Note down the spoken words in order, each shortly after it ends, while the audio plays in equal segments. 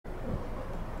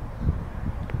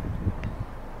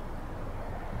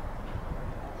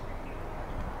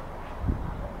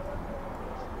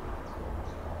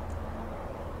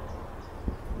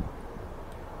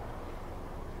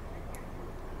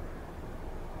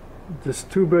This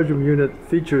two-bedroom unit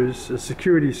features a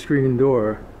security screen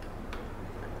door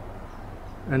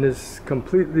and is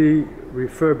completely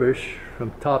refurbished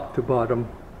from top to bottom.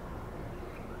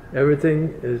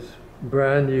 Everything is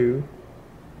brand new,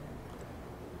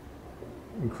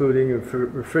 including a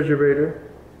refrigerator,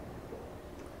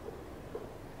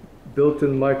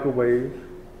 built-in microwave,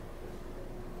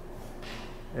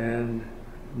 and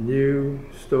new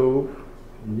stove,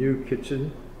 new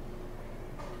kitchen,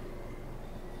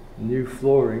 new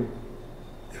flooring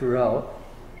throughout.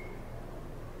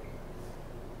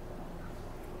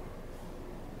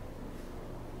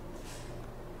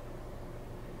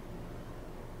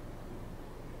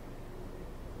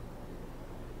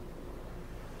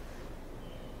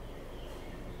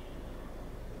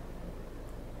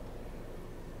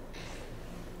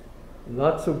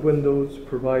 Lots of windows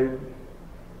provide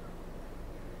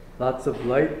lots of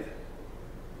light,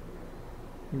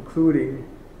 including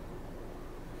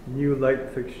new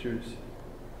light fixtures.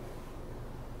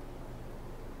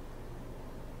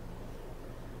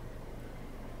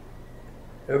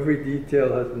 Every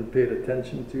detail has been paid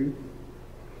attention to.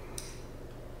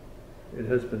 It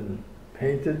has been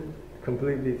painted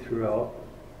completely throughout.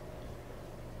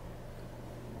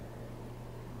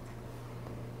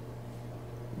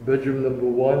 Bedroom number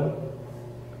 1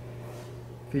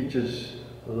 features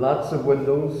lots of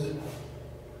windows,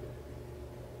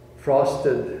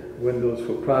 frosted windows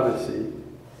for privacy.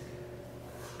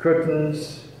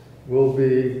 Curtains will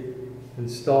be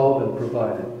installed and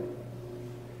provided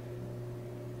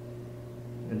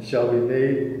and shall be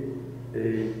made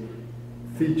a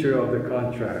feature of the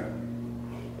contract,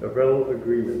 the rental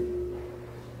agreement.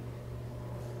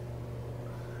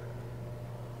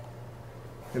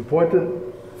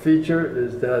 Important feature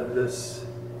is that this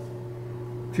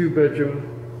two-bedroom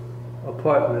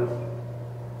apartment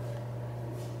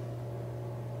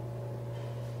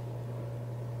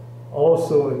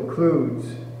also includes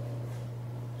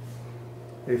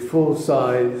a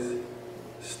full-size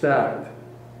stacked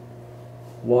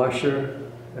washer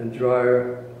and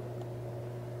dryer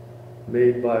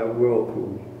made by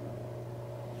Whirlpool.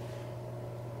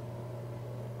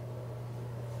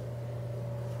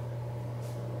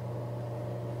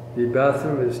 The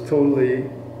bathroom is totally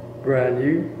brand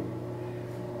new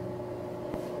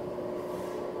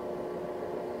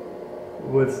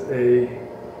with a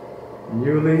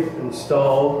newly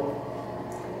installed,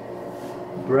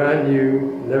 brand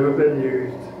new, never been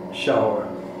used shower.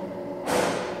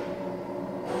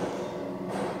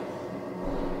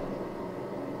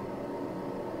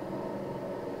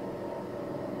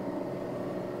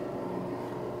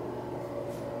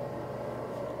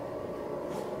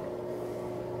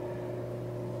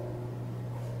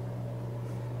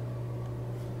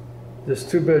 This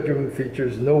two-bedroom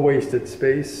features no wasted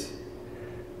space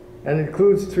and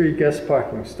includes 3 guest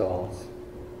parking stalls.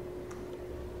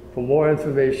 For more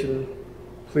information,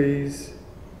 please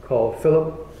call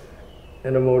Philip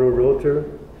Enomoto Realtor,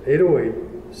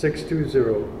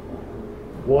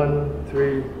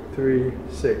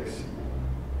 808-620-1336.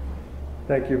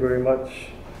 Thank you very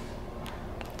much.